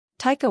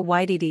Taika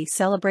Waititi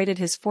celebrated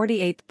his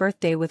 48th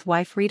birthday with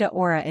wife Rita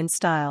Ora in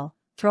style,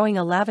 throwing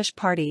a lavish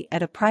party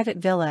at a private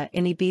villa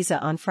in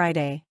Ibiza on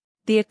Friday.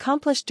 The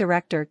accomplished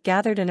director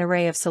gathered an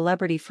array of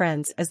celebrity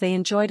friends as they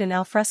enjoyed an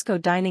alfresco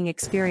dining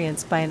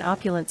experience by an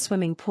opulent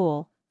swimming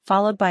pool,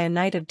 followed by a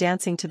night of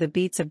dancing to the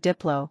beats of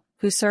Diplo,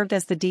 who served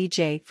as the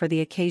DJ for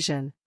the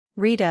occasion.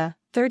 Rita,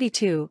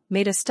 32,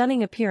 made a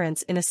stunning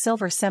appearance in a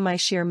silver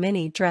semi-sheer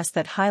mini dress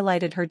that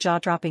highlighted her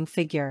jaw-dropping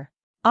figure.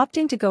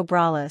 Opting to go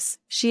braless,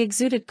 she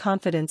exuded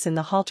confidence in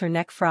the halter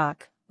neck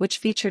frock, which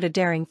featured a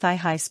daring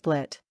thigh-high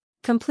split.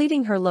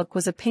 Completing her look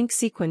was a pink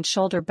sequined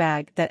shoulder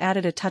bag that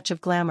added a touch of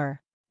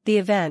glamour. The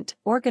event,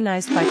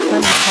 organized by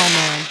Clement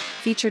Coleman,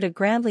 featured a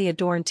grandly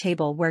adorned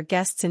table where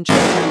guests enjoyed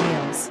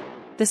their meals.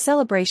 The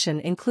celebration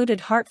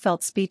included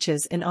heartfelt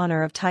speeches in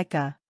honor of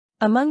Taika.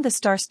 Among the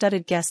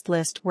star-studded guest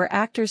list were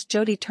actors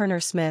Jodie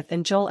Turner-Smith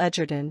and Joel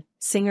Edgerton,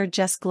 singer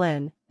Jess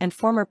Glynn, and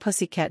former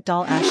Pussycat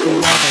doll Ashley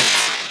Roberts.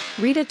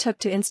 Rita took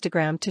to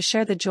Instagram to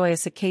share the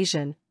joyous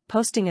occasion,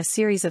 posting a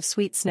series of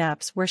sweet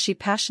snaps where she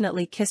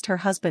passionately kissed her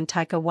husband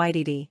Taika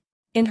Waititi.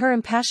 In her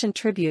impassioned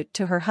tribute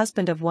to her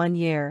husband of 1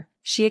 year,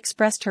 she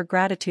expressed her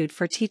gratitude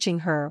for teaching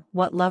her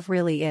what love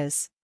really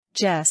is.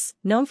 Jess,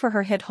 known for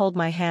her hit Hold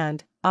My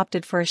Hand,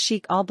 opted for a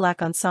chic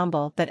all-black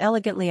ensemble that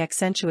elegantly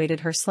accentuated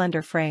her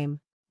slender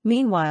frame.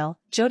 Meanwhile,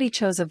 Jodie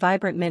chose a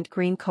vibrant mint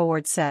green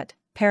cord set,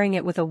 pairing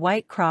it with a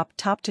white crop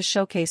top to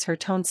showcase her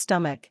toned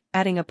stomach,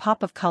 adding a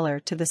pop of color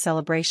to the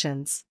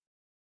celebrations.